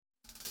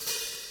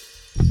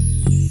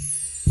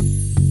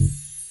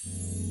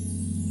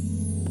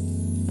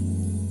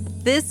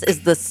This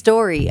is the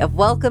story of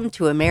Welcome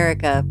to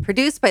America,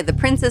 produced by the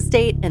Prince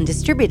Estate and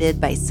distributed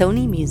by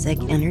Sony Music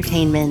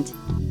Entertainment.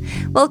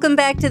 Welcome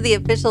back to the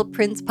official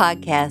Prince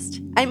podcast.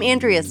 I'm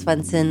Andrea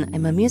Svensson.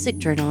 I'm a music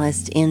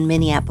journalist in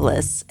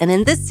Minneapolis. And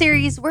in this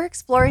series, we're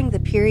exploring the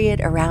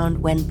period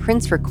around when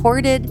Prince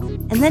recorded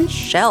and then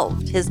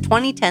shelved his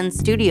 2010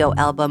 studio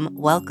album,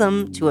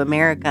 Welcome to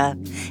America.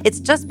 It's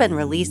just been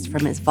released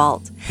from his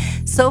vault.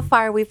 So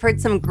far, we've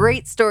heard some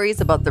great stories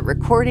about the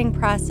recording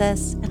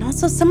process and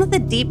also some of the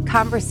deep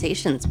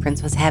conversations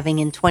Prince was having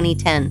in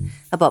 2010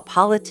 about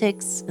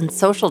politics and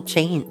social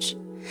change.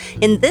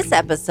 In this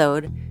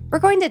episode, we're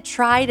going to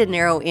try to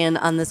narrow in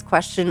on this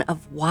question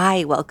of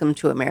why Welcome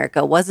to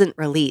America wasn't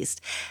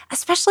released,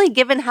 especially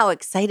given how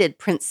excited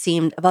Prince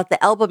seemed about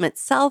the album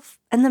itself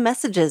and the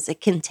messages it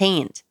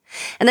contained.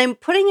 And I'm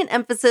putting an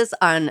emphasis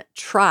on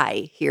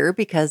try here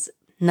because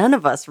none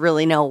of us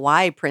really know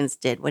why Prince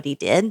did what he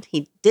did.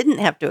 He didn't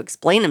have to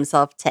explain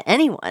himself to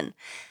anyone.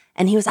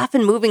 And he was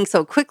often moving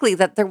so quickly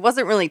that there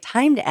wasn't really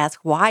time to ask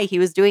why he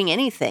was doing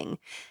anything.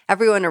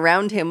 Everyone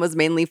around him was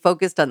mainly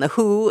focused on the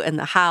who and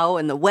the how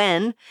and the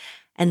when.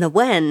 And the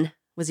when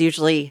was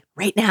usually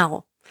right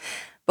now.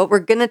 But we're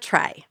going to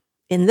try.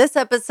 In this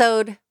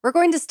episode, we're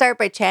going to start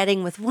by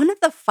chatting with one of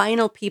the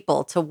final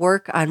people to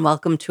work on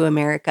Welcome to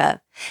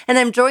America. And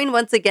I'm joined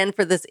once again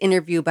for this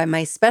interview by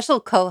my special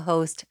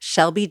co-host,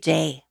 Shelby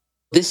J.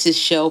 This is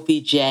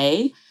Shelby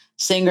J,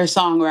 singer,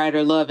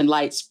 songwriter, love and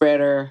light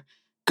spreader,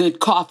 good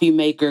coffee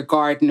maker,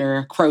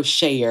 gardener,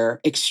 crocheter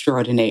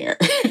extraordinaire.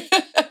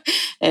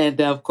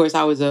 And of course,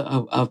 I was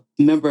a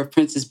member of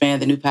Prince's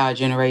band, The New Power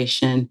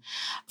Generation,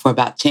 for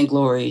about 10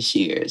 glorious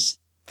years.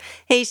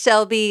 Hey,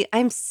 Shelby,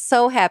 I'm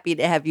so happy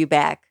to have you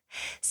back.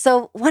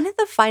 So one of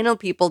the final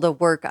people to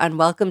work on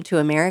Welcome to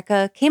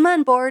America came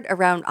on board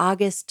around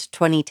August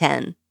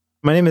 2010.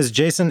 My name is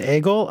Jason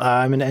Agel.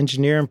 I'm an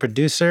engineer and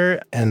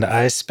producer, and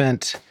I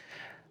spent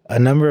a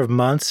number of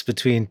months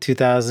between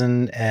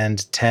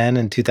 2010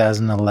 and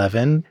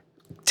 2011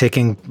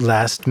 taking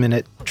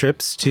last-minute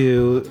trips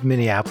to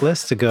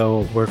Minneapolis to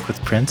go work with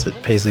Prince at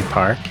Paisley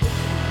Park.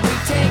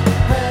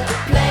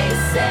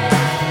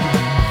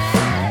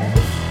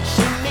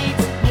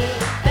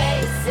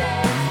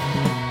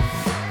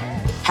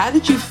 How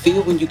did you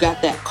feel when you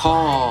got that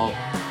call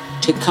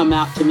to come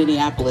out to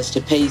Minneapolis,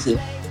 to Paisley?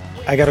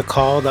 I got a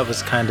call that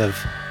was kind of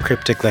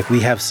cryptic, like, we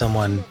have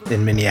someone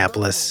in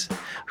Minneapolis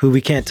who we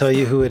can't tell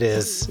you who it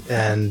is,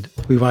 and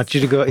we want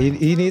you to go.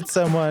 He needs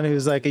someone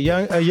who's like a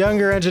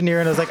younger engineer.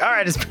 And I was like, all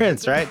right, it's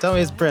Prince, right? Tell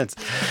me it's Prince.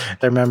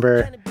 I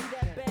remember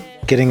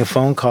getting a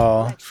phone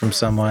call from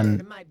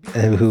someone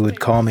who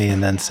would call me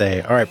and then say,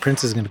 all right,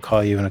 Prince is going to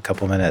call you in a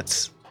couple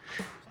minutes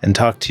and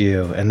talk to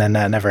you. And then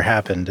that never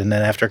happened. And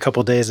then after a couple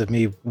of days of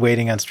me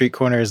waiting on street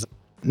corners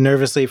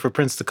nervously for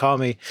Prince to call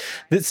me,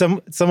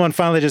 someone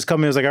finally just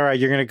called me and was like, all right,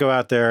 you're going to go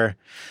out there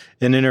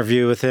and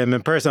interview with him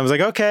in person. I was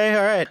like, okay,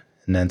 all right.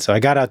 And then so I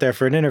got out there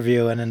for an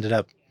interview and ended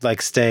up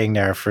like staying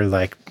there for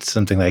like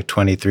something like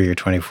 23 or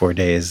 24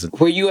 days.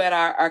 Were you at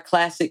our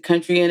classic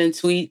Country Inn and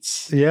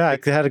Suites? Yeah, I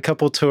had a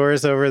couple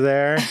tours over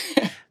there.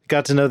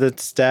 Got to know the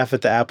staff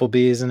at the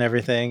Applebee's and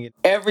everything.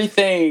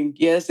 Everything.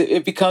 Yes,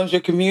 it becomes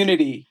your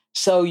community.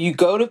 So you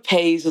go to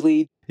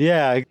Paisley.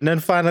 Yeah. And then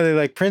finally,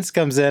 like, Prince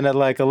comes in at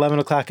like 11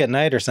 o'clock at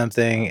night or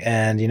something.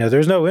 And,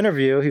 there's no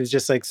interview. He was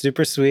just like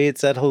super sweet,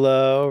 said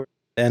hello,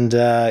 and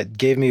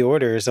gave me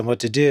orders on what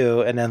to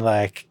do. And then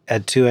like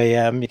at 2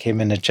 a.m., he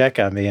came in to check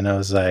on me. And he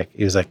was like,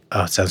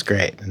 oh, it sounds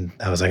great. And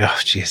I was like, oh,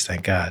 geez,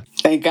 thank God.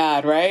 Thank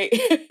God, right?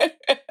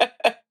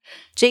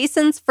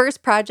 Jason's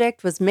first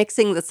project was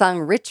mixing the song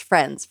Rich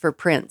Friends for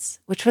Prince,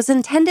 which was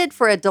intended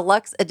for a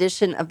deluxe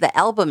edition of the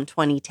album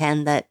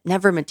 2010 that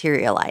never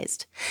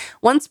materialized.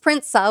 Once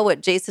Prince saw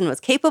what Jason was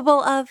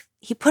capable of,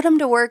 he put him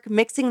to work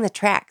mixing the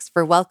tracks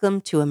for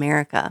Welcome to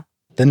America.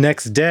 The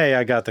next day,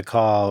 I got the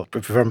call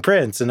from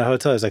Prince in the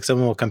hotel. He's like,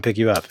 someone will come pick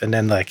you up. And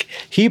then, like,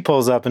 he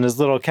pulls up in his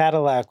little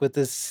Cadillac with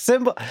this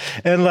symbol.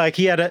 And, like,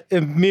 he had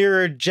a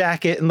mirrored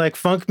jacket and, like,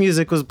 funk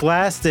music was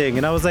blasting.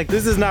 And I was like,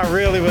 this is not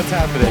really what's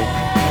happening.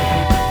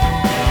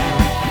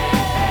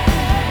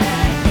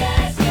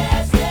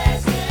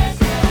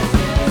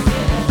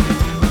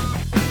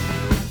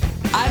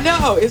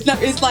 No, it's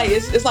not. It's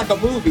like a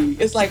movie.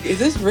 It's like, is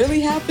this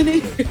really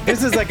happening?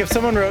 This is like if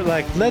someone wrote,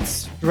 like,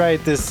 let's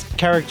write this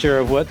character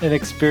of what an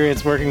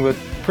experience working with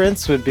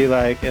Prince would be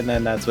like, and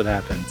then that's what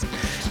happens.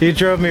 He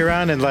drove me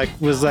around and like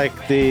was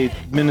like the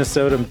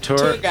Minnesota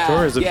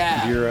tourism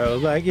bureau.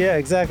 Like, yeah,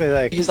 exactly.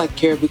 Like, he's like,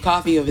 Caribou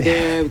Coffee over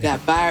there. We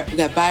got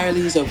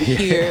Byerly's over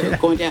here. We're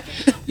going down.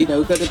 We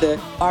go to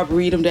the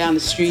Arboretum down the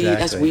street. Exactly.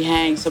 That's where we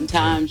hang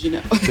sometimes.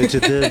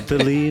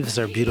 The leaves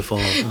are beautiful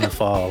in the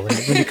fall.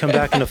 When you come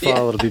back in the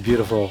fall, it'll be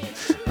beautiful.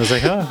 I was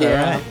like, oh,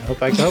 yeah. All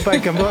right. Hope I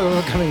come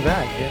coming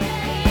back.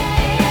 Yeah.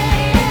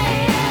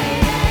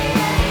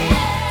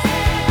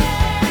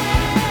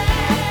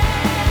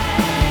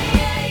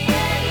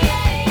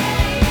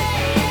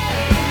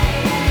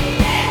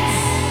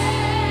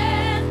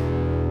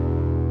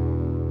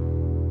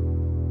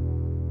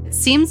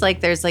 Seems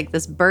like there's like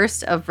this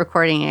burst of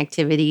recording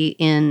activity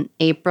in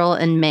April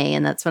and May,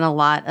 and that's when a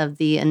lot of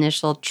the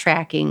initial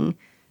tracking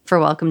for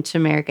Welcome to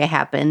America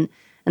happened.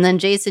 And then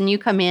Jason, you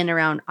come in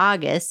around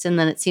August, and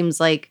then it seems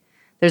like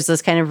there's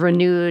this kind of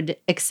renewed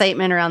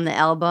excitement around the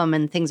album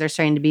and things are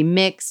starting to be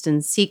mixed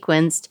and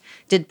sequenced.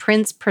 Did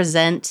Prince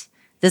present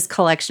this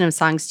collection of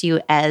songs to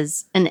you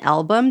as an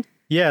album?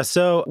 Yeah,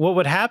 so what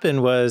would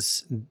happen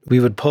was we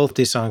would pull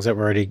these songs that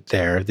were already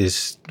there,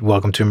 these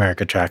Welcome to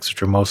America tracks,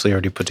 which were mostly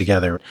already put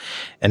together.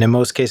 And in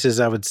most cases,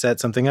 I would set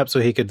something up so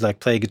he could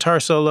like play a guitar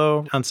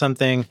solo on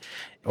something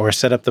or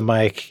set up the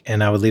mic,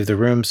 and I would leave the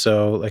room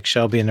so like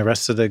Shelby and the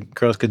rest of the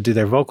girls could do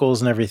their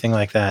vocals and everything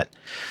like that.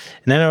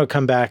 And then I would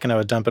come back and I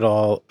would dump it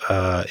all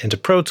into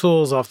Pro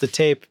Tools off the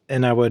tape,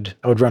 and I would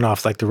run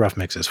off like the rough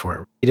mixes for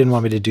it. He didn't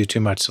want me to do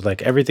too much, so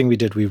like everything we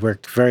did, we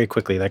worked very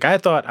quickly. Like I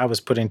thought I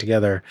was putting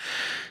together,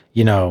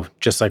 you know,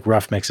 just like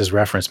rough mixes,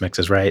 reference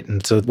mixes, right?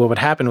 And so what would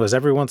happen was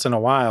every once in a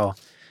while,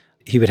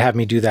 he would have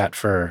me do that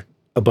for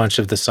a bunch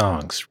of the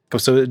songs.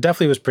 So it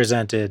definitely was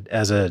presented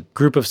as a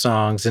group of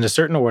songs in a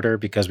certain order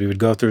because we would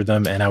go through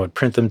them and I would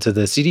print them to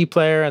the CD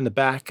player in the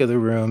back of the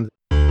room.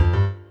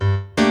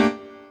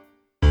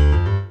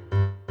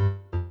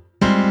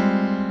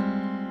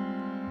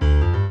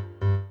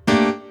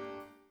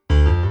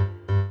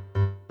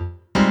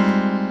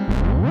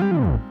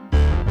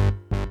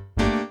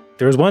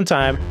 There was one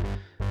time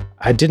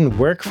I didn't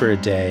work for a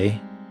day,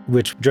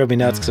 which drove me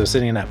nuts because I was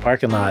sitting in that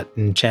parking lot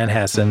in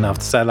Chanhassen off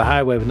the side of the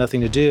highway with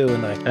nothing to do.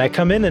 And I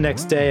come in the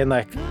next day and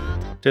like,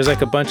 there's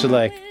like a bunch of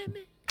like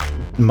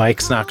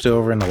mics knocked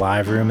over in the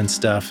live room and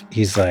stuff.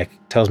 He's like,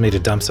 tells me to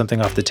dump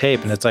something off the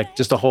tape. And it's like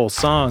just a whole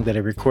song that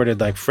he recorded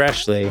like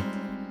freshly,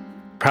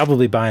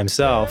 probably by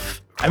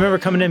himself. I remember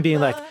coming in being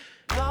like,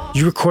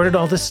 you recorded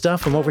all this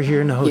stuff from over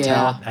here in the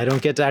hotel. Yeah. I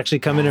don't get to actually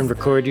come in and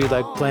record you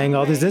like playing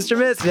all these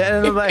instruments. Yeah,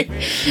 and I'm like,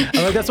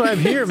 that's why I'm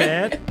here,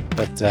 man.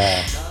 But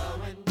yeah.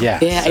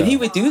 Yeah, and he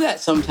would do that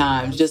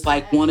sometimes, just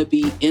like want to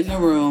be in the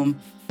room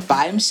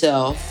by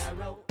himself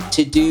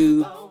to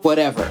do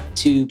whatever,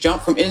 to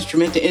jump from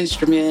instrument to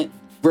instrument,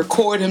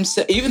 record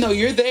himself, even though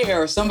you're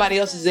there or somebody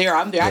else is there,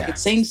 I'm there, I could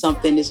sing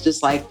something. It's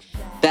just like,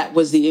 that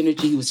was the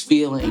energy he was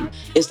feeling.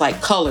 It's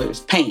like colors,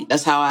 paint.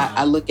 That's how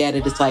I look at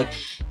it. It's like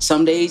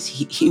some days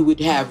he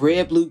would have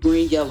red, blue,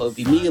 green, yellow. It'd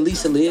be me and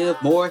Lisa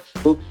Live, more.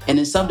 Boom. And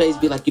then some days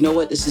be like, you know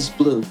what? This is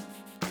blue.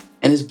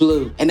 And it's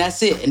blue. And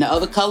that's it. And the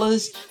other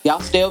colors, y'all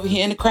stay over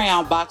here in the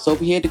crayon box,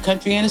 over here at the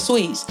country and the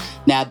sweets.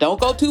 Now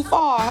don't go too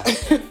far.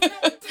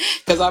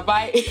 Cause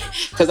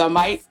I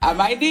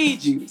might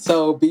need you.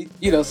 So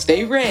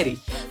stay ready.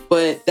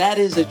 But that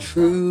is a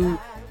true,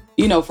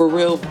 for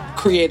real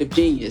creative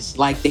genius.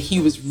 Like that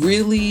he would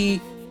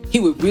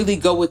really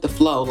go with the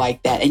flow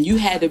like that. And you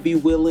had to be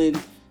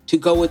willing to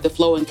go with the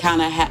flow and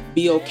kind of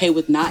be okay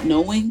with not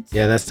knowing.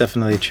 Yeah, that's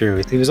definitely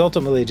true. He was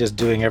ultimately just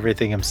doing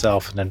everything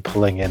himself and then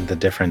pulling in the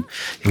different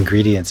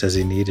ingredients as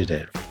he needed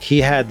it.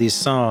 He had these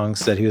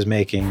songs that he was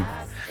making,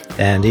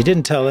 and he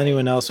didn't tell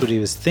anyone else what he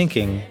was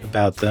thinking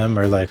about them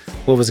or like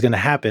what was going to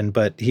happen,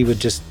 but he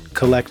would just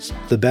collect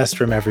the best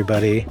from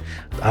everybody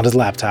on his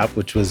laptop,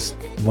 which was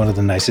one of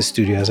the nicest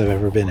studios I've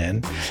ever been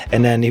in.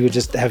 And then he would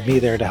just have me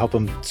there to help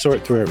him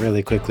sort through it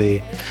really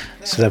quickly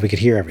so that we could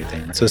hear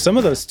everything. So some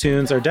of those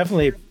tunes are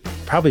definitely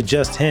probably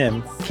just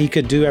him. He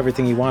could do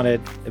everything he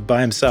wanted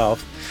by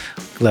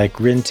himself, like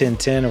Rin Tin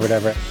Tin or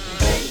whatever.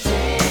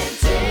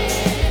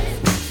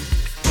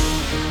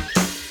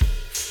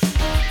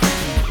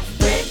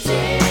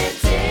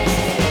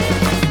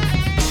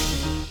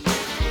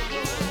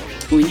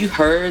 When you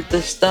heard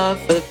the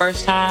stuff for the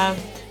first time,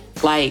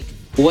 like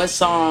what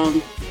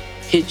song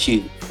hit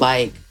you?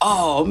 Like,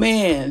 oh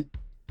man,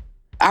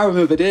 I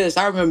remember this.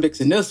 I remember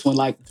mixing this one.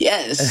 Like,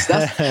 yes,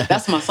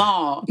 that's my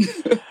song.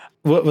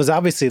 What was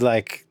obviously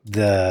like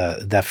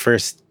the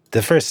first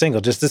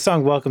single, just the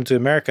song "Welcome to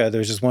America." There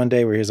was just one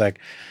day where he was like,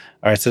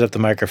 "All right, set up the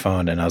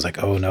microphone," and I was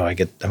like, "Oh no, I'm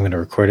going to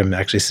record him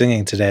actually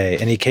singing today."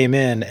 And he came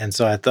in, and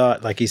so I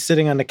thought like he's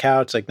sitting on the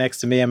couch like next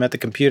to me. I'm at the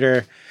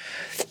computer.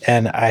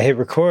 And I hit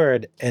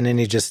record, and then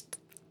he just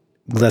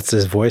lets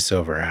his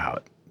voiceover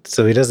out.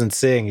 So he doesn't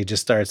sing; he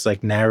just starts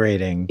like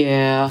narrating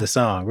the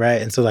song,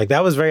 right? And so like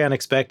that was very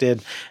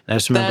unexpected. And I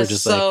just remember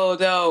That's so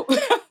dope.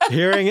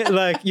 Hearing it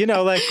like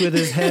with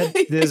his head,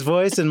 his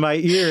voice in my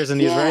ears, and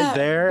he's right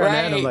there, right.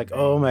 And I'm like,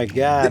 oh my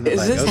God!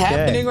 Is this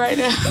happening right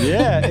now?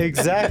 Yeah,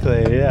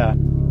 exactly. Yeah.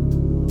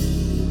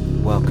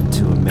 Welcome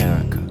to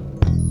America,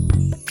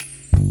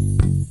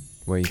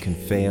 where you can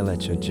fail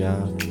at your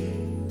job,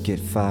 get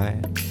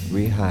fired,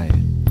 rehired,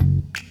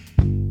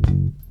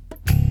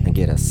 and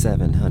get a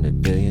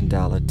 $700 billion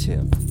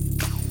tip.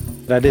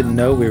 I didn't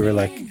know we were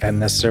like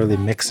necessarily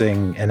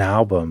mixing an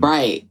album.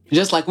 Right.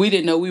 Just like we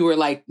didn't know we were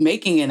like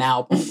making an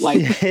album.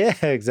 Like yeah,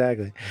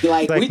 exactly.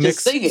 Like we just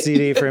sing it.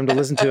 CD for him to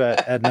listen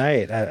to at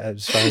night,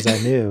 as far as I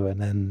knew.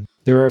 And then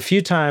there were a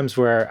few times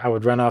where I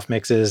would run off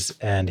mixes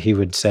and he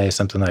would say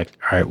something like,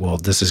 all right, well,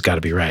 this has got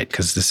to be right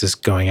because this is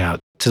going out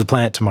to the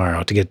plant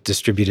tomorrow to get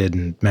distributed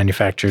and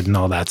manufactured and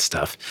all that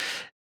stuff.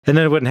 And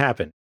then it wouldn't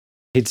happen.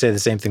 He'd say the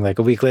same thing like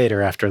a week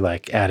later after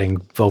like adding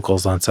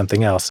vocals on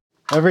something else.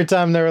 Every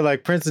time they were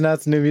like, Prince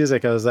announced new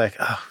music, I was like,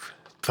 oh,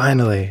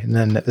 finally. And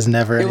then it was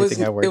never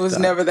anything I worked on. It was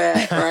never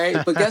that,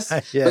 right? But guess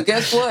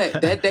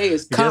what? That day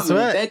is coming.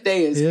 That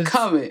day is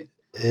coming.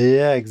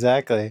 Yeah,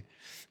 exactly.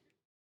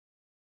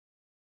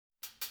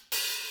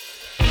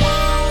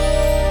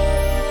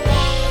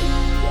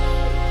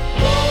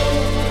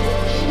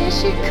 Here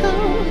she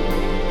comes.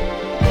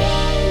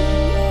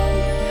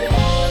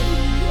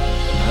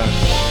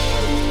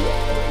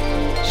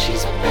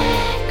 She's a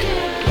bad girl.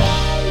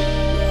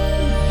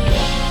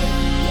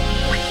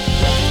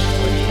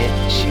 When you hit,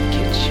 she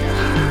gets you.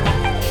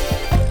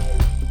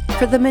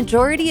 For the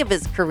majority of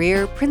his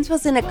career, Prince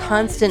was in a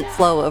constant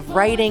flow of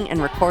writing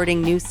and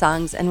recording new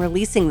songs and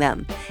releasing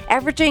them,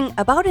 averaging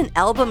about an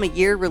album a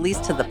year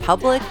released to the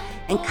public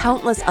and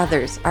countless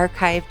others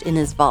archived in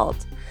his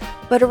vault.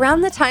 But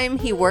around the time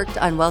he worked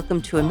on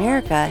Welcome to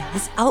America,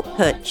 his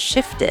output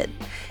shifted.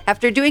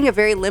 After doing a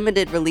very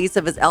limited release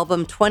of his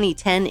album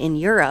 2010 in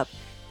Europe,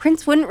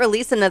 Prince wouldn't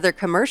release another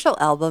commercial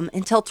album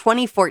until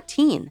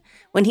 2014,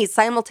 when he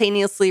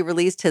simultaneously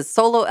released his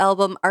solo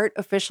album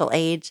Artificial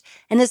Age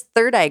and his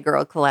Third Eye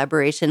Girl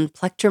collaboration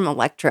Plectrum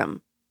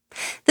Electrum.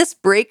 This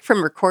break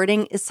from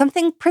recording is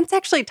something Prince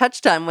actually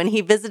touched on when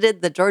he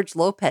visited the George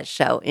Lopez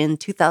show in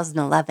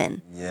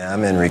 2011. Yeah,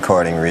 I'm in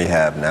recording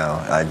rehab now.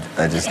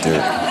 I just do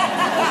it.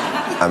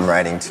 I'm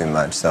writing too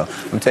much, so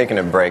I'm taking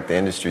a break. The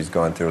industry's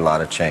going through a lot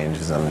of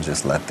changes. I'm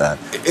just let that.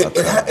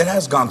 It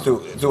has gone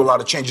through a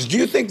lot of changes. Do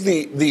you think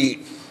the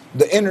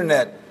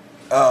internet?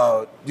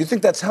 Do you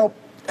think that's helped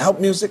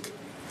music?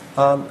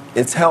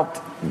 It's helped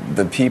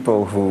the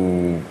people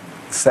who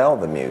sell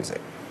the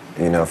music.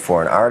 You know,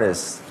 for an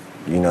artist,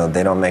 you know,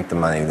 they don't make the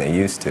money they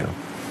used to,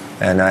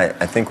 and I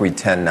think we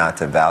tend not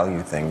to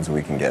value things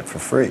we can get for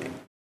free.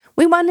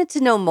 We wanted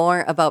to know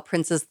more about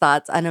Prince's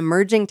thoughts on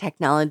emerging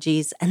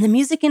technologies and the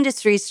music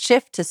industry's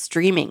shift to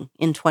streaming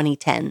in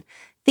 2010,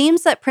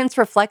 themes that Prince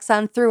reflects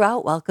on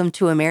throughout Welcome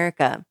to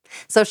America.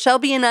 So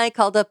Shelby and I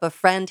called up a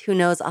friend who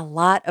knows a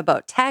lot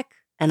about tech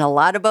and a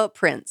lot about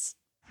Prince.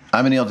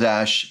 I'm Anil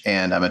Dash,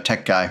 and I'm a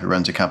tech guy who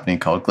runs a company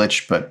called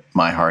Glitch, but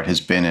my heart has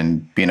been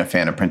in being a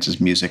fan of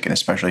Prince's music, and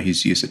especially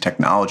his use of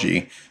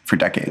technology for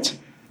decades.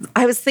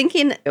 I was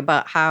thinking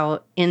about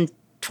how in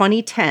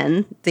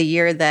 2010, the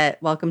year that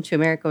Welcome to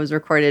America was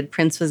recorded,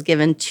 Prince was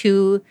given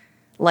 2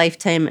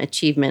 Lifetime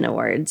Achievement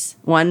Awards,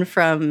 one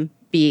from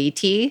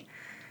BET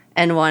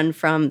and one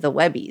from the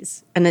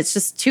Webbies. And it's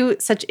just 2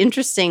 such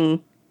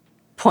interesting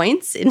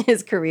points in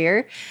his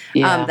career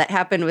that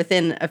happened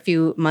within a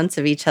few months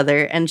of each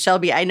other. And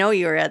Shelby, I know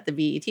you were at the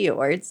BET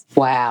Awards.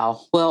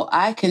 Wow. Well,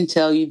 I can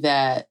tell you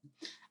that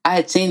I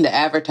had seen the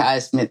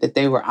advertisement that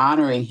they were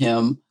honoring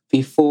him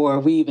before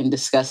we even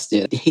discussed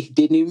it. He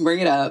didn't even bring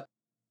it up.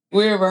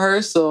 We were in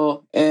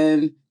rehearsal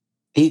and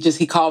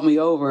he called me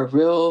over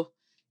real,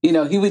 you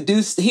know, he would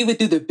do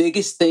the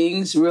biggest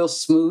things real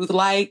smooth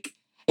like.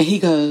 And he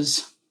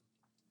goes,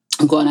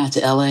 I'm going out to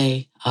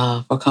LA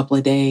for a couple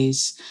of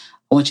days.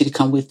 I want you to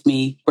come with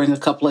me, bring a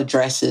couple of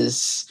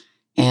dresses,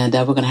 and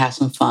we're going to have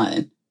some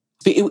fun.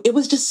 It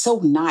was just so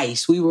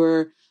nice. We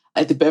were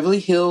at the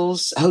Beverly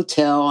Hills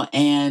Hotel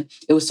and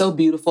it was so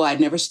beautiful. I'd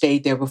never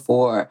stayed there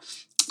before,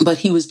 but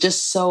he was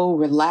just so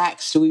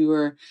relaxed. We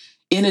were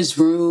in his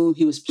room.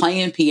 He was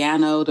playing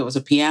piano. There was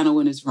a piano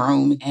in his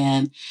room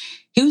and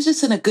he was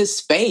just in a good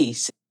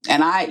space.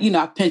 And I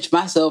pinched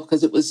myself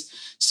because it was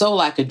so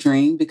like a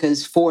dream,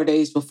 because 4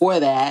 days before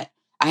that,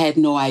 I had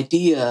no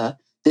idea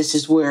this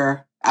is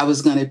where I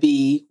was going to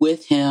be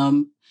with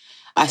him.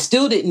 I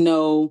still didn't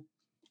know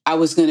I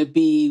was going to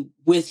be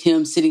with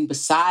him, sitting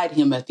beside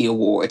him at the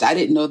awards. I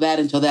didn't know that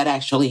until that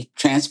actually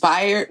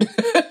transpired.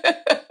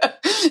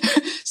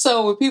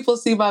 So when people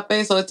see my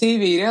face on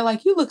TV, they're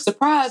like, you look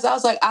surprised. I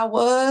was like, I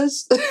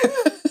was.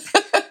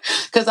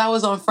 Because I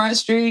was on Front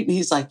Street. And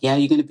he's like, yeah,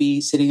 you're going to be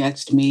sitting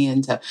next to me.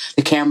 And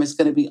the camera's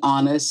going to be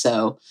on us.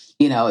 So,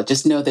 you know,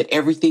 just know that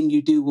everything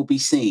you do will be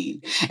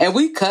seen. And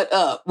we cut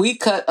up. We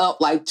cut up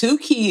like 2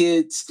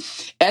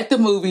 kids at the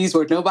movies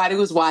where nobody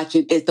was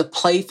watching. It's the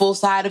playful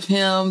side of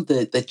him,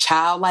 the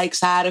childlike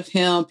side of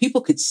him. People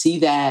could see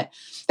that.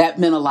 That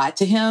meant a lot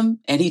to him.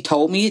 And he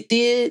told me it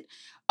did.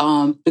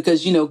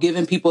 Because, you know,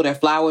 giving people their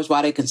flowers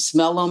while they can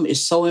smell them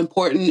is so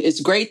important. It's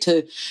great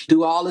to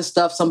do all this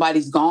stuff.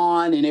 Somebody's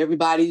gone and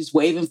everybody's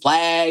waving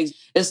flags.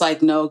 It's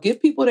like, no,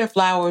 give people their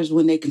flowers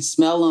when they can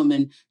smell them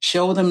and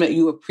show them that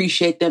you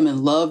appreciate them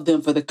and love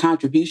them for the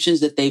contributions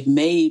that they've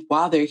made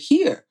while they're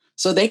here.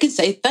 So they can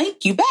say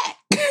thank you back.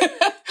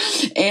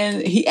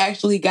 And he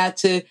actually got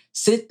to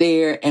sit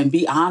there and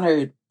be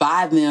honored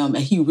by them.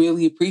 And he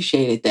really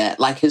appreciated that.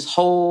 Like his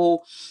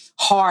whole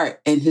heart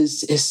and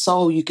his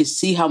soul, you could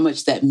see how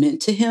much that meant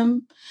to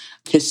him.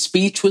 His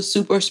speech was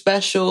super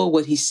special,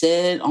 what he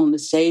said on the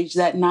stage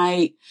that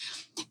night,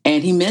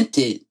 and he meant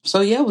it.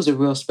 So yeah, it was a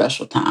real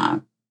special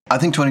time. I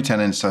think 2010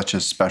 is such a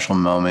special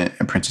moment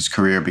in Prince's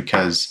career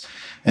because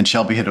and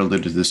Shelby had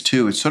alluded to this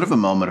too, it's sort of a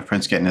moment of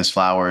Prince getting his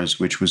flowers,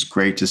 which was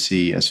great to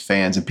see as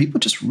fans and people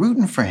just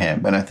rooting for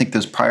him. And I think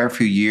those prior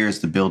few years,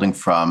 the building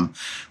from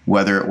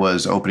whether it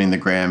was opening the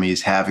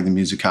Grammys, having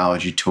the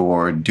musicology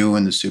tour,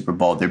 doing the Super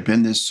Bowl, there'd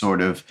been this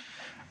sort of,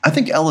 I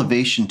think,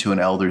 elevation to an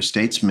elder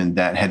statesman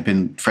that had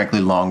been,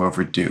 frankly, long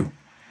overdue.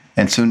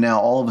 And so now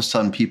all of a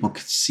sudden people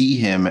could see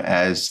him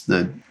as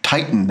the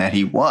titan that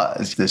he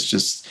was, this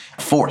just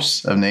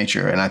force of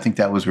nature. And I think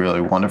that was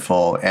really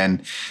wonderful.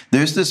 And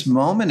there's this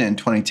moment in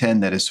 2010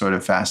 that is sort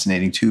of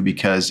fascinating too,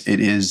 because it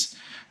is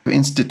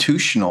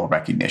institutional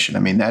recognition. I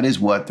mean, that is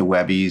what the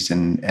Webbies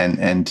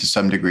and to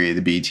some degree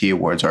the BET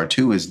Awards are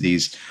too, is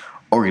these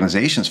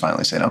organizations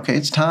finally saying, okay,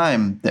 it's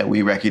time that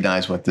we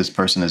recognize what this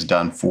person has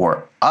done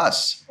for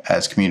us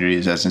as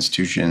communities, as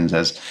institutions,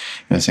 as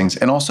things.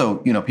 And also,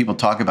 people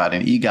talk about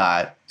an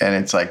EGOT, and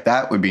it's like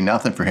that would be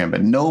nothing for him,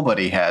 but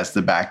nobody has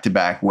the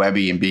back-to-back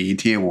Webby and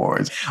BET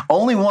Awards.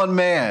 Only one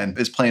man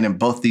is playing in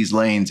both these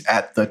lanes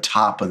at the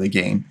top of the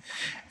game.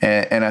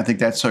 And I think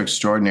that's so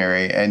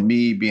extraordinary. And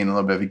me being a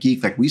little bit of a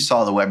geek, like we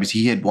saw the Webbies.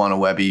 He had won a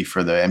Webby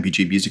for the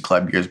MPG Music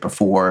Club years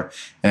before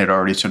and had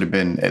already sort of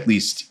been at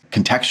least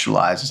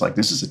contextualized as like,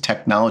 this is a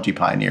technology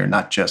pioneer,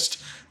 not just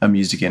a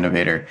music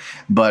innovator.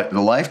 But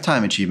the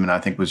Lifetime Achievement, I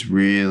think, was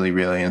really,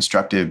 really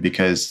instructive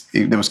because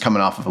it was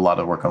coming off of a lot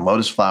of work on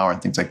Lotus Flower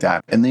and things like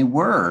that. And they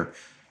were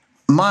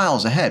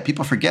miles ahead.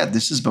 People forget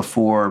this is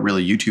before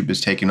really YouTube has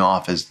taken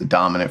off as the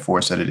dominant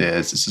force that it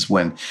is. This is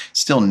when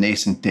still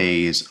nascent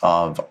days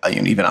of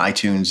even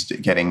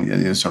iTunes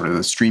getting sort of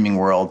the streaming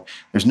world.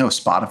 There's no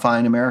Spotify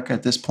in America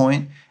at this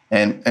point.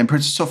 And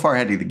Prince is so far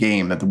ahead of the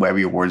game that the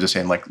Webby Awards are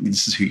saying, like,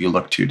 this is who you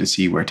look to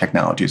see where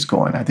technology is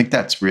going. I think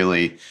that's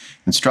really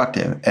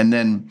instructive. And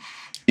then,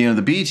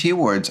 the BET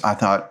Awards, I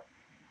thought,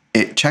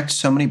 it checked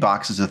so many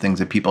boxes of things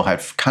that people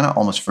had kind of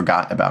almost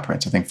forgotten about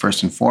Prince. I think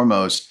first and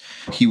foremost,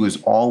 he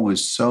was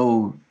always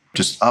so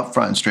just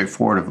upfront and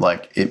straightforward of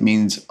like, it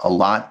means a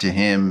lot to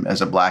him as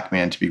a Black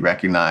man to be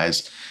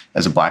recognized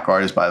as a Black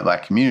artist by the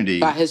Black community.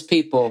 By his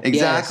people.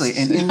 Exactly.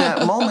 Yes. And in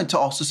that moment to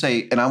also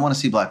say, and I want to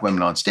see Black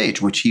women on stage,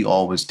 which he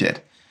always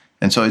did.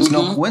 And so it's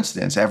no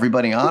coincidence.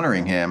 Everybody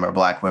honoring him are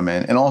Black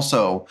women. And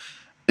also,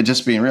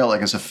 just being real,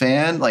 like as a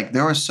fan, like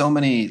there were so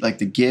many, like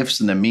the GIFs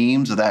and the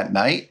memes of that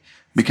night,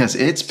 because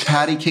it's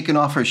Patty kicking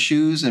off her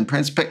shoes and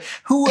Prince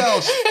who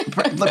else?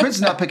 Prince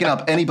is not picking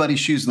up anybody's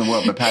shoes in the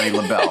world but Patti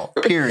LaBelle,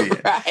 period.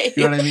 Right.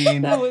 You know what I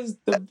mean? That was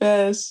the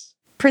best.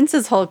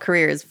 Prince's whole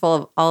career is full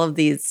of all of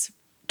these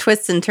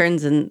twists and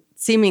turns and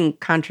seeming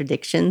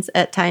contradictions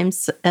at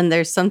times. And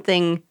there's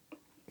something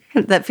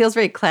that feels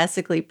very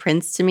classically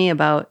Prince to me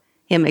about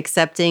him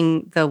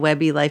accepting the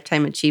Webby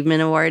Lifetime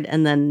Achievement Award.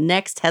 And the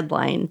next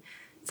headline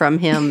from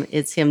him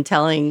is him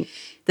telling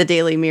the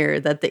Daily Mirror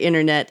that the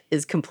internet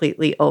is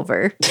completely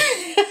over.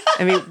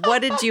 I mean,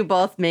 what did you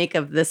both make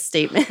of this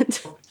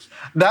statement?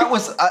 That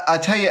was, I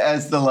tell you,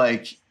 as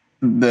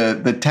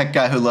the tech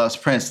guy who loves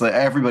Prince, like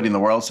everybody in the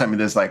world sent me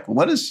this, like,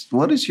 what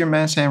is your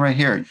man saying right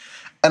here?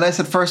 And I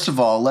said, first of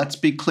all, let's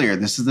be clear.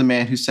 This is the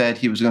man who said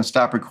he was going to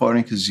stop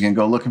recording because he's going to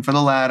go looking for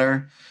the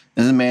ladder.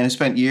 This is a man who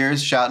spent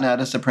years shouting at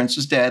us that Prince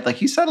was dead. Like,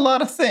 he said a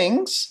lot of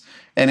things,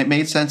 and it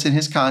made sense in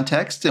his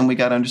context, and we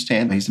got to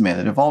understand that he's a man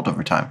that evolved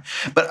over time.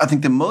 But I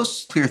think the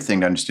most clear thing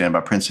to understand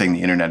about Prince saying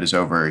the internet is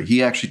over,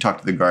 he actually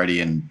talked to The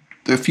Guardian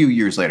a few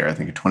years later, I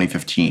think in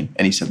 2015,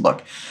 and he said,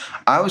 look,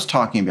 I was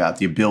talking about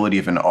the ability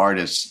of an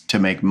artist to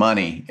make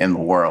money in the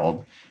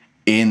world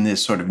in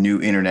this sort of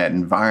new internet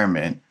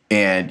environment.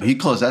 And he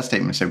closed that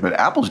statement and said, but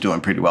Apple's doing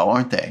pretty well,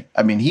 aren't they?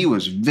 I mean, he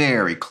was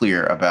very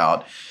clear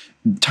about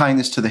tying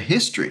this to the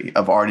history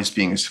of artists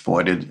being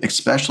exploited,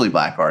 especially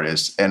Black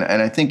artists. And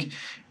I think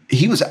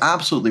he was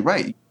absolutely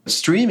right.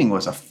 Streaming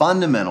was a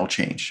fundamental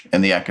change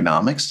in the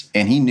economics,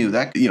 and he knew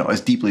that,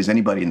 as deeply as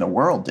anybody in the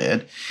world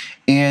did.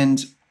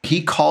 And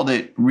he called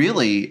it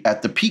really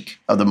at the peak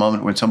of the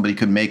moment when somebody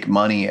could make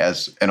money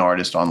as an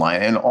artist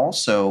online, and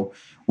also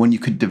when you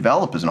could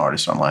develop as an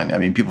artist online. I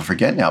mean, people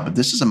forget now, but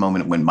this is a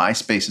moment when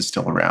MySpace is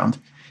still around.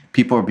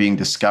 People are being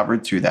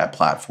discovered through that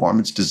platform.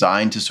 It's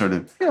designed to sort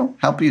of,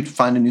 help you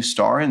find a new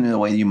star in the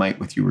way you might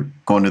with you were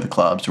going to the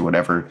clubs or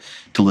whatever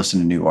to listen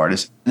to new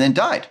artists, and then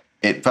died.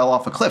 It fell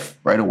off a cliff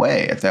right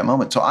away at that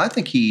moment. So I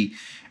think he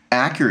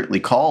accurately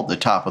called the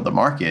top of the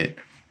market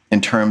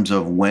in terms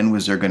of when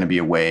was there going to be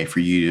a way for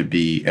you to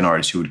be an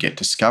artist who would get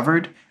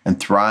discovered and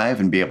thrive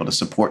and be able to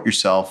support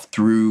yourself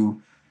through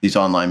these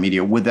online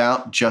media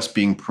without just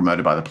being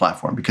promoted by the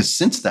platform. Because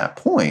since that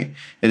point,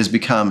 it has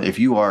become, if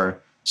you are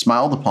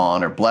smiled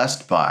upon or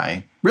blessed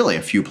by really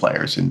a few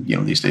players, and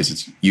these days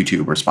it's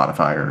YouTube or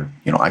Spotify or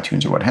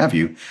iTunes or what have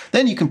you,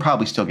 then you can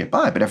probably still get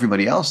by. But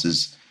everybody else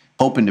is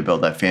hoping to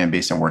build that fan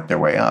base and work their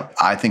way up.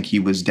 I think he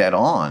was dead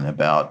on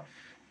about,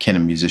 can a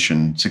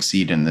musician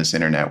succeed in this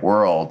internet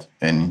world?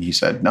 And he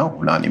said,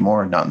 no, not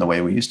anymore, not in the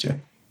way we used to.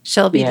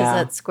 Shelby, does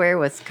that square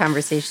with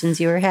conversations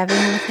you were having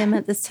with him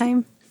at this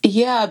time?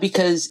 Yeah,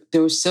 because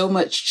there was so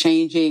much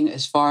changing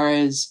as far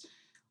as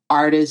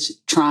artists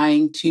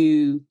trying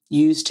to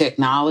use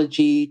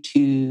technology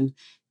to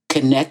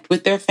connect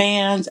with their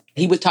fans.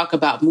 He would talk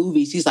about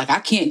movies. He's like, I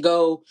can't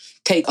go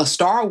take a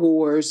Star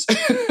Wars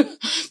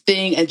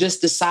thing and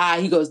just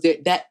decide. He goes,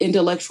 that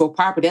intellectual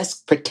property, that's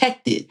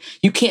protected.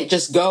 You can't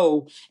just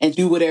go and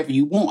do whatever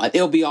you want.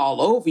 They'll be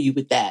all over you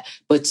with that.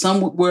 But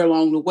somewhere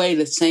along the way,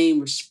 the same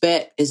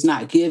respect is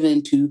not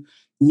given to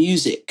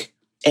music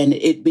and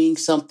it being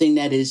something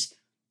that is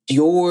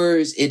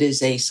yours. It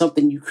is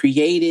something you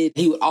created.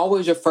 He would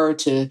always refer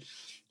to,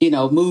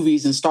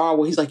 movies and Star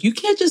Wars. He's like, you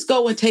can't just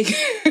go and take,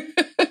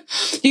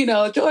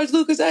 George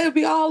Lucas, that would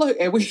be all over.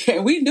 And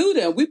we knew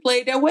them. We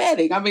played their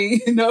wedding. I mean,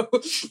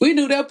 we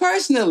knew them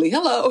personally.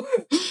 Hello.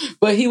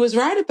 But he was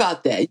right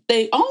about that.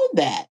 They owned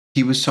that.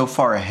 He was so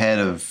far ahead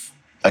of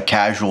a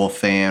casual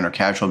fan or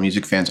casual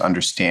music fan's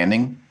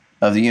understanding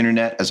of the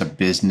internet as a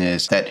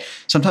business that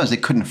sometimes they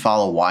couldn't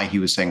follow why he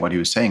was saying what he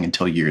was saying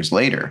until years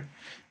later.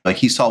 Like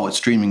he saw what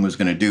streaming was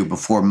going to do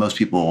before most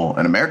people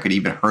in America had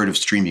even heard of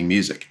streaming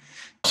music.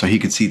 So he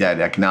could see that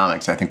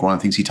economics. I think one of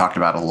the things he talked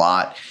about a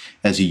lot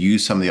as he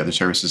used some of the other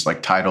services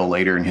like Tidal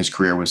later in his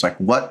career was like,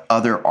 what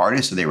other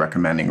artists are they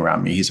recommending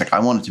around me? He's like, I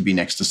want it to be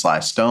next to Sly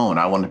Stone.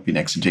 I want it to be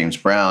next to James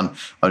Brown.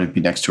 I want it to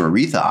be next to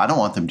Aretha. I don't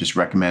want them just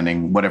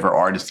recommending whatever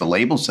artist the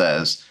label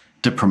says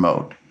to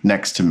promote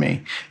next to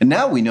me. And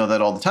now we know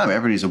that all the time.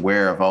 Everybody's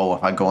aware of,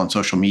 if I go on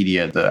social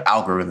media, the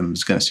algorithm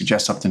is going to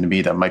suggest something to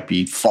me that might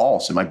be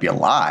false. It might be a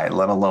lie,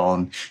 let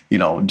alone,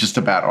 just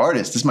a bad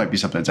artist. This might be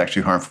something that's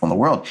actually harmful in the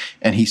world.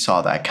 And he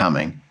saw that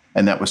coming.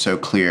 And that was so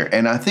clear.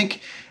 And I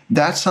think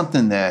that's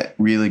something that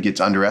really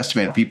gets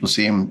underestimated. People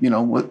see him,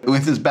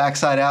 with his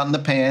backside out in the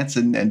pants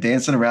and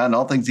dancing around and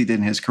all things he did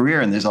in his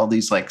career. And there's all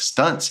these like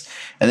stunts.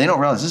 And they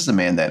don't realize this is a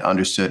man that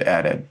understood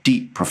at a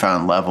deep,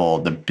 profound level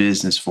the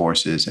business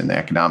forces and the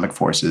economic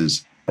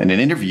forces. In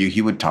an interview,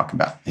 he would talk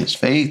about his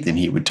faith and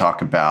he would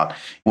talk about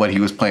what he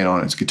was playing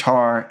on his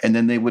guitar. And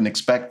then they wouldn't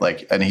expect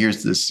and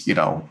here's this,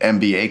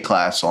 MBA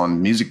class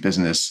on music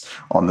business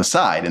on the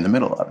side in the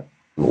middle of it.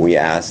 We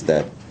asked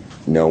that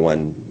no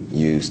one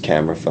used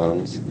camera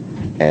phones,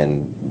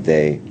 and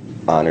they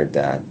honored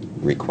that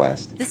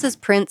request. This is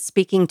Prince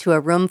speaking to a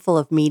room full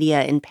of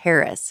media in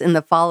Paris in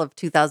the fall of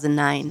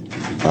 2009.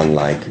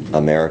 Unlike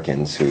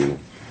Americans who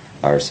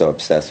are so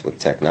obsessed with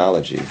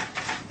technology,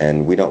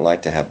 and we don't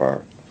like to have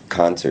our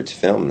concerts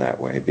filmed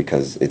that way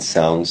because it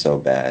sounds so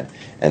bad,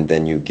 and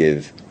then you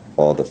give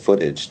all the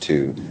footage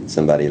to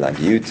somebody like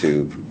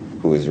YouTube,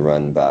 who is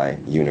run by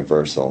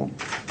Universal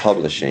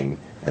Publishing,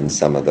 and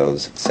some of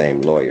those same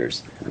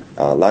lawyers.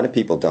 A lot of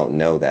people don't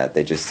know that.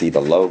 They just see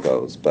the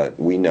logos, but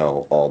we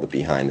know all the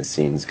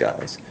behind-the-scenes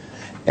guys.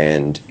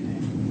 And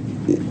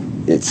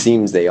it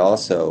seems they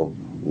also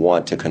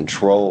want to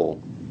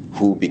control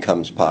who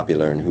becomes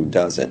popular and who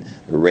doesn't.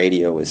 The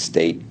radio is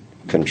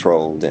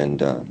state-controlled and,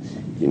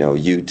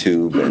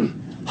 YouTube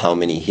and how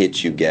many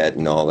hits you get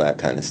and all that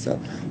kind of stuff,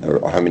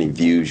 or how many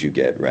views you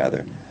get,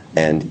 rather.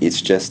 And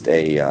it's just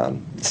a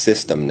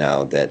system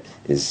now that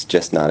is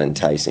just not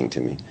enticing to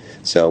me.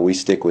 So we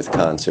stick with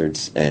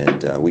concerts,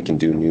 and we can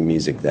do new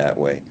music that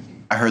way.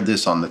 I heard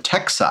this on the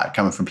tech side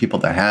coming from people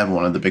that had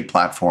one of the big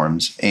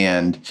platforms.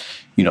 And,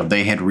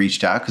 they had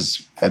reached out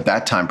because at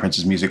that time,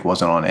 Prince's music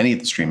wasn't on any of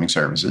the streaming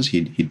services.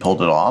 He'd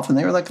pulled it off. And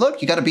they were like,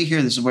 look, you got to be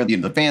here. This is where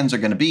the fans are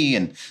going to be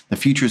and the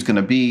future is going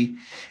to be.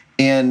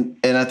 And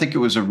I think it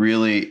was a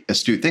really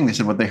astute thing. They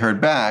said what they heard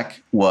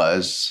back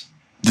was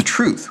the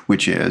truth,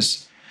 which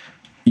is,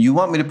 you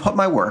want me to put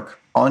my work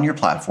on your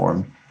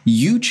platform.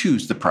 You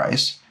choose the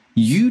price.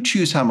 You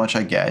choose how much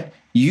I get.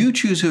 You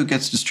choose who it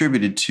gets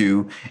distributed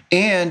to.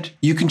 And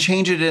you can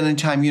change it at any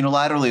time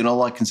unilaterally. And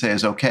all I can say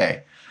is,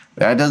 okay,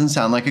 that doesn't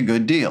sound like a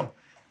good deal.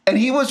 And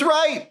he was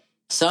right.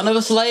 Son of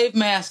a slave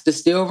master,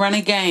 still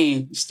running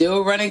game.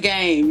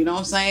 You know what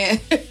I'm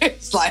saying?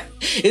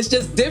 It's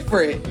just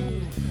different.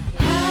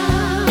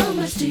 How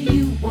much do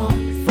you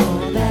want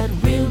for that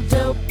real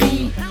dope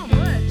beat?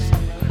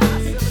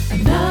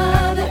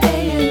 Another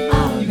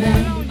A&R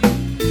man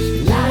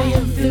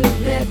lying through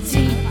their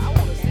teeth.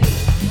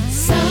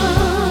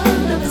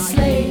 Son of a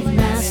slave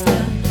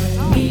master,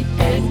 meet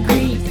and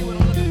greet.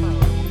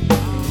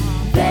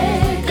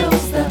 There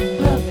goes the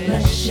blood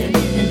rushing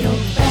and you're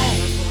back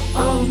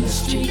on the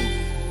street.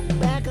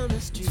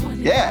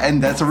 Yeah,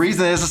 and that's the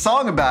reason there's a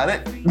song about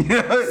it.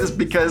 It's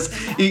because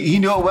he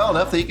knew it well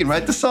enough that he can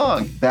write the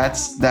song.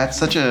 That's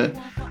such a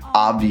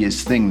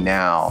obvious thing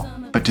now.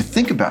 But to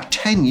think about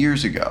 10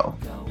 years ago,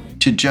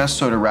 to just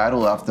sort of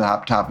rattle off the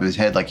top of his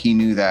head, like he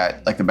knew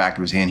that, like the back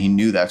of his hand, he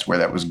knew that's where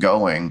that was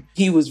going.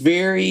 He was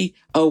very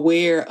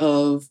aware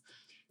of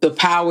the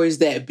powers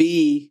that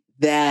be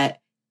that,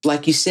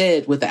 like you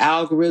said, with the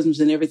algorithms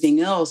and everything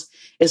else,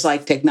 it's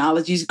like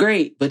technology's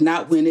great, but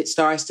not when it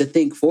starts to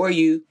think for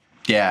you.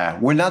 Yeah,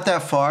 we're not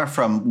that far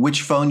from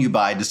which phone you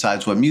buy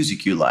decides what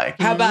music you like.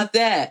 How about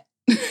that?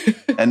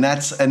 and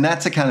that's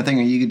the kind of thing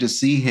where you could just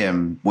see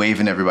him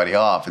waving everybody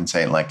off and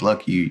saying, like,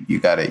 look, you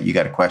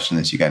gotta question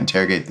this, you gotta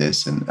interrogate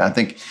this. And I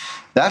think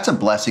that's a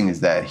blessing, is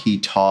that he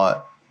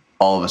taught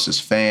all of us as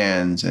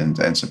fans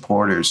and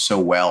supporters so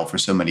well for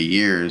so many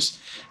years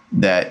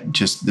that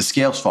just the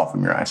scales fall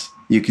from your eyes.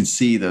 You can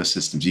see those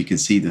systems. You can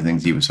see the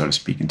things he was sort of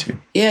speaking to.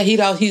 Yeah,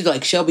 he's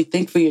like, Shelby,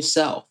 think for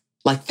yourself.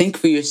 Like, think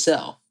for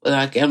yourself.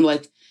 Like, I'm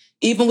like,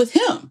 even with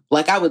him,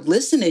 like I would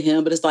listen to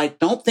him, but it's like,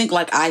 don't think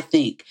like I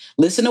think.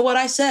 Listen to what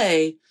I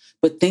say,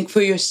 but think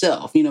for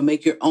yourself.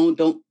 Make your own.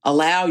 Don't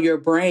allow your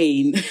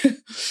brain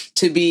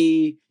to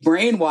be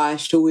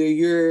brainwashed to where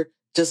you're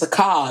just a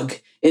cog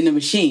in the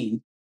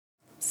machine.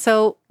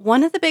 So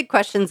one of the big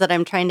questions that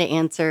I'm trying to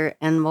answer,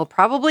 and we'll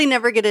probably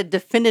never get a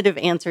definitive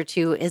answer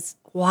to, is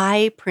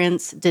why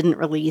Prince didn't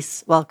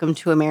release Welcome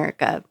to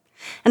America.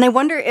 And I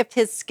wonder if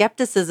his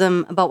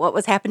skepticism about what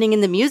was happening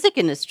in the music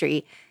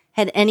industry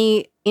had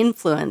any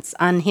influence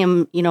on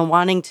him,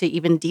 wanting to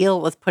even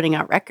deal with putting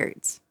out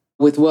records.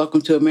 With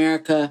Welcome to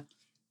America,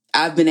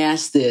 I've been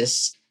asked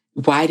this,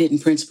 why didn't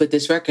Prince put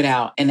this record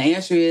out? And the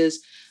answer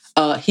is,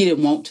 he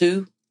didn't want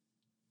to.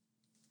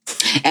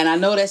 And I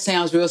know that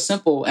sounds real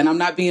simple, and I'm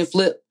not being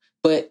flip,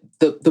 but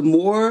the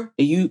more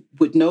you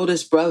would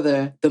notice,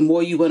 brother, the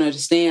more you would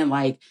understand,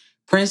 like,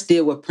 Prince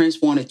did what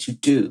Prince wanted to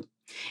do.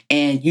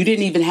 And you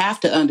didn't even have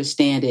to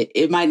understand it.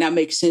 It might not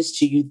make sense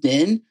to you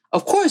then.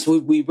 Of course,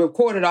 we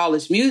recorded all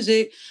this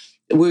music.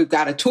 We've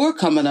got a tour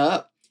coming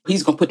up.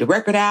 He's going to put the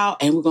record out,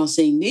 and we're going to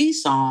sing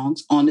these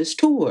songs on this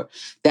tour.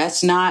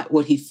 That's not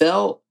what he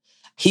felt.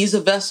 He's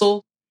a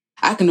vessel.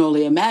 I can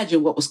only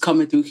imagine what was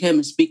coming through him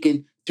and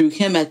speaking through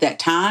him at that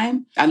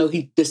time. I know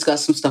he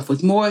discussed some stuff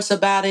with Morris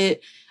about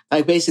it,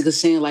 like basically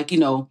saying, like,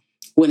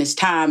 when it's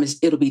time,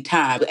 it'll be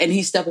time. And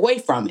he stepped away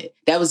from it.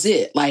 That was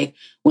it. Like,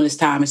 when it's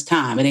time, it's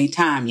time. It ain't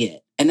time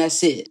yet. And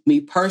that's it. Me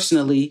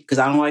personally, because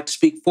I don't like to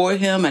speak for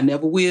him, I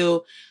never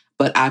will,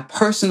 but I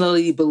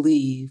personally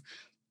believe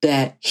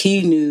that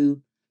he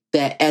knew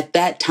that at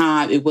that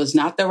time, it was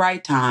not the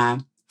right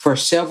time for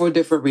several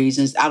different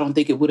reasons. I don't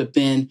think it would have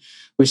been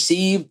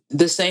received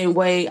the same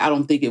way. I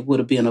don't think it would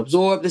have been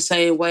absorbed the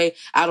same way.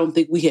 I don't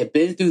think we had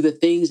been through the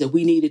things that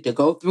we needed to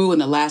go through in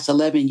the last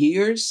 11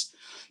 years.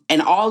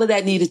 And all of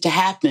that needed to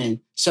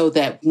happen so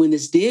that when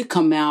this did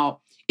come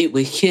out, it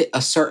would hit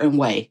a certain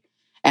way.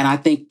 And I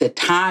think the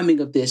timing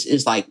of this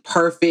is like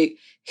perfect.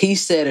 He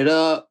set it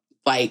up.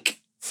 Like,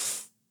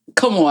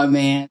 come on,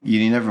 man.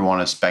 You never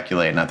want to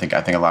speculate. And I think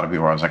a lot of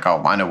people are always like,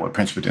 oh, I know what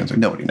Prince would do. It's like,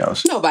 nobody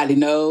knows. Nobody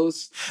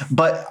knows.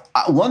 But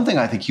one thing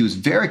I think he was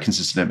very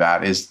consistent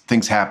about is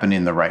things happen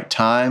in the right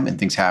time and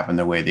things happen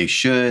the way they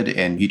should.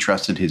 And he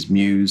trusted his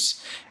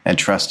muse and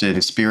trusted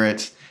his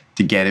spirit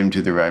to get him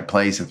to the right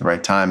place at the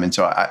right time. And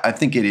so I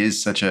think it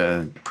is such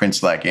a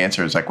Prince-like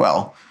answer. It's like,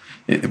 well,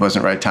 it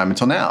wasn't the right time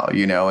until now,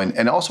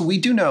 And also we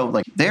do know,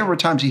 like, there were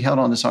times he held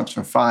on to songs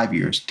for 5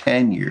 years,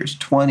 10 years,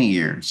 20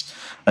 years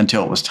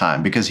until it was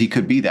time, because he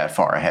could be that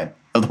far ahead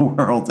of the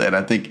world. And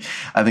I think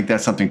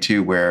that's something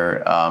too,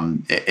 where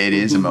it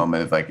is a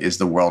moment of like, is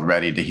the world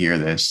ready to hear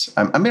this?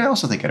 I mean, I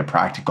also think at a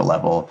practical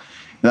level,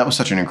 that was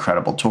such an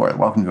incredible tour.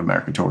 Welcome to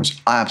America tour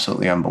was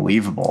absolutely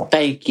unbelievable.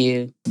 Thank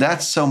you.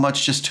 That's so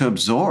much just to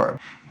absorb.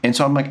 And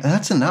so I'm like,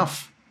 that's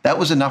enough. That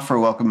was enough for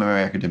Welcome to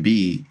America to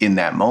be in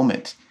that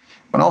moment.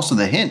 But also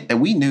the hint that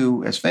we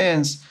knew as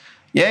fans,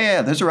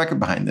 yeah, there's a record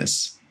behind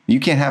this. You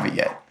can't have it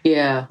yet.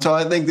 Yeah. So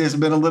I think there's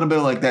been a little bit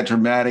of like that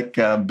dramatic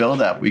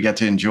buildup we get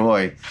to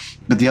enjoy.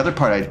 But the other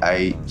part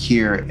I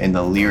hear in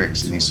the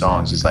lyrics in these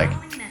songs is like,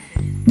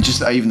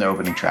 just even the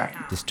opening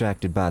track.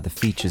 Distracted by the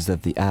features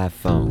of the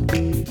iPhone.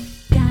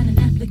 Got an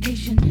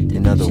application to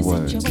In other push your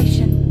words,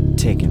 situation.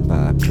 taken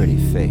by a pretty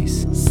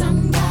face.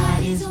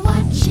 Somebody's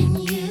watching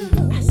you.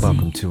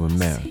 Welcome to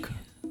America.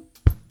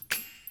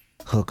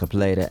 Hook up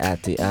later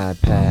at the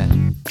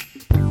iPad.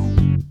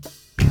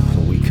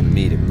 We can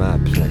meet at my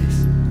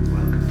place.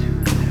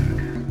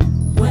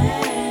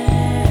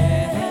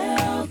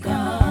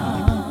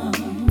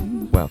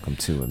 Welcome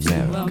to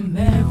America.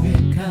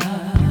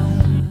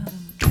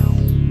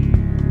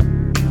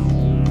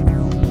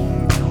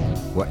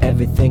 Where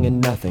everything and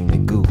nothing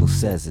that Google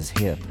says is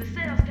hip.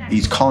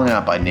 He's calling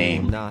out by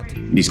name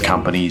these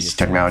companies,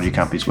 technology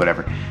companies,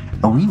 whatever.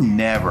 And we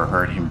never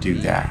heard him do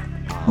that.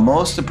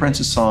 Most of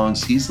Prince's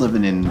songs, he's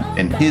living in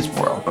his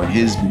world, in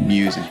his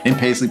music, in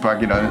Paisley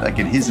Park, like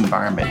in his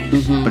environment.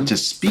 Mm-hmm. But to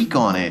speak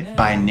on it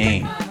by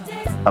name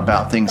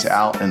about things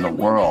out in the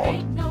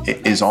world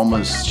is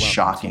almost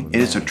shocking.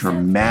 It is a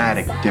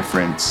dramatic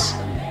difference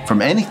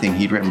from anything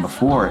he'd written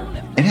before.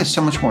 It has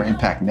so much more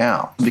impact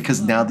now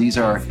because now these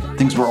are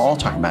things we're all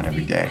talking about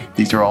every day.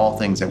 These are all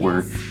things that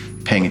we're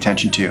paying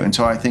attention to. And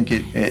so I think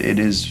it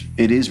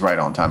is right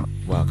on time.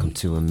 Welcome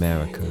to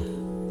America.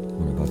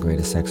 One of our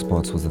greatest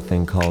exports was a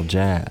thing called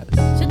jazz.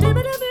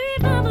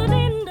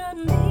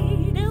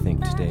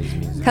 Think today's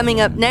music.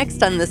 Coming up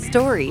next on the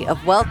story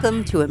of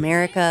Welcome to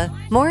America,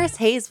 Morris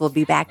Hayes will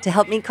be back to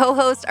help me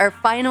co-host our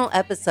final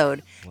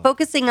episode,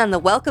 focusing on the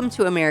Welcome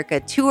to America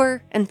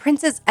tour and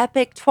Prince's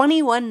epic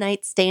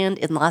 21-night stand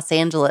in Los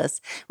Angeles,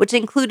 which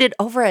included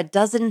over a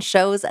dozen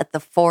shows at the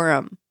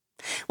Forum.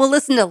 We'll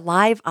listen to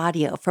live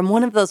audio from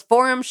one of those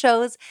Forum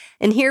shows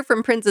and hear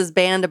from Prince's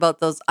band about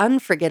those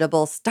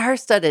unforgettable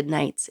star-studded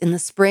nights in the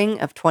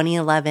spring of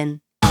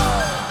 2011.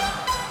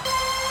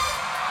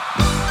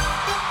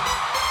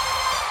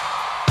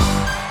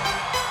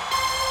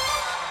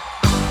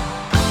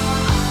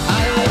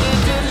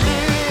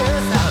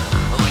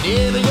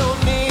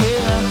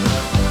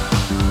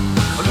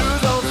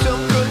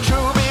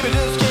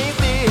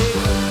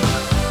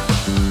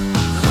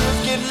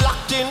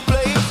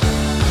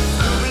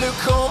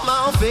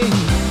 day.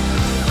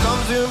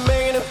 Come to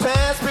making a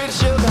pass, pretty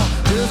sure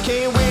I just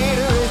can't wait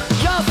to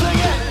race. Y'all sing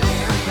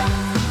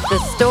it! The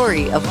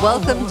story of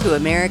Welcome to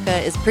America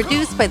is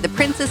produced by the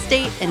Prince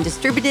Estate and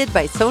distributed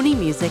by Sony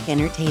Music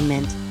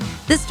Entertainment.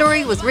 This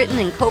story was written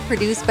and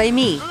co-produced by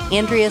me,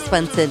 Andrea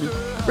Svensson.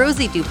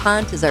 Rosie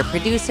DuPont is our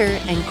producer,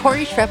 and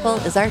Corey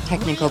Schreppel is our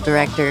technical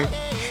director.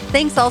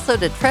 Thanks also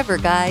to Trevor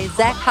Guy,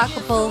 Zach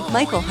Hockapel,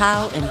 Michael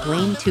Howe, and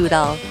Blaine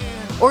Tudall.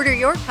 Order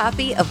your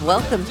copy of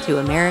Welcome to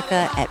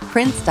America at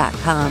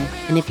Prince.com.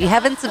 And if you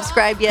haven't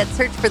subscribed yet,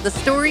 search for the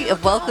story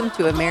of Welcome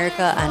to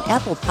America on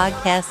Apple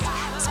Podcasts,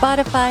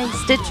 Spotify,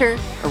 Stitcher,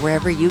 or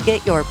wherever you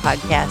get your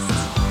podcasts.